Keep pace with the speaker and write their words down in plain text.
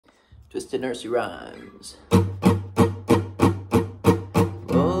Twisted nursery rhymes.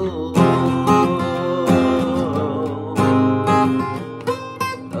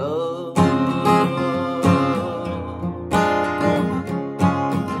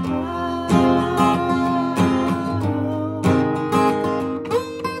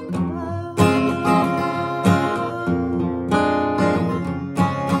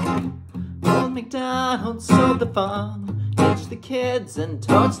 McDonald sold the farm, hitched the kids and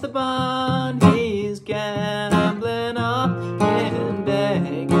torched the barn. He's gambling up in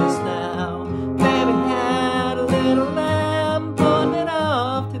Vegas now. Baby had a little lamb, putting it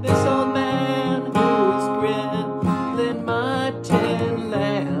off to this old man who's grillin mutton,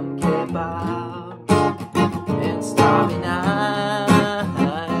 lamb, kebabs, and starry nights,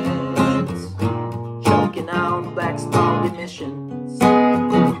 chokin on black smog emissions.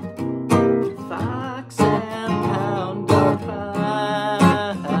 Fox and hound dog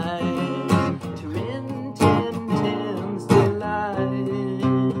fight to Rin Tin Tin's delight.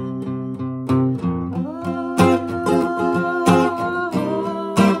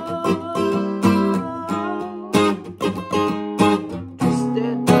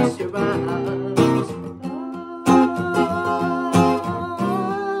 Twisted nursery rhymes.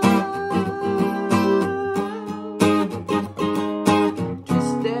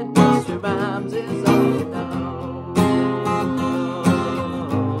 Twisted nursery rhymes is all you know.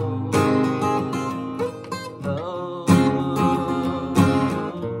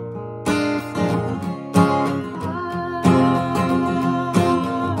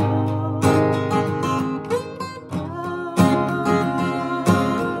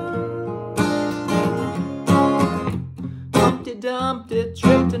 Humpty Dumpty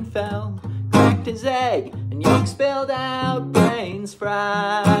tripped and fell, cracked his egg and yolk spilled out, brains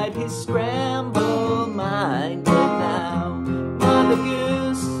fried, he's scrambled, minded now. Mother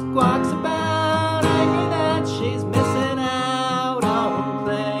goose squawks about, angry that she's missing out on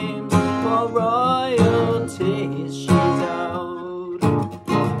claims for royalties she's owed.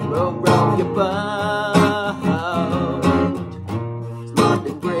 Row, row your boat,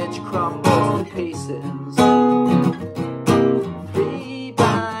 London Bridge crumbles to pieces.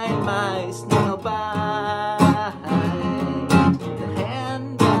 Mice nail bite, the hand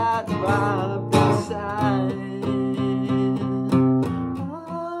that robbed the side.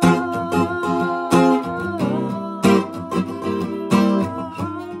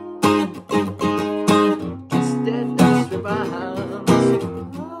 Twisted nursery rhymes.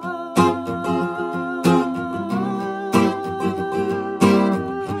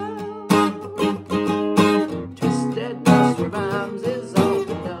 Twisted nursery rhymes is all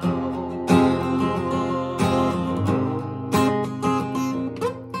we know.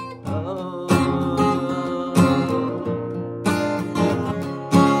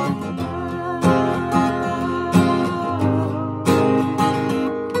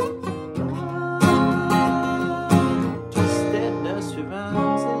 Twisted nursery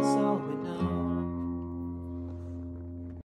rhymes is all we know.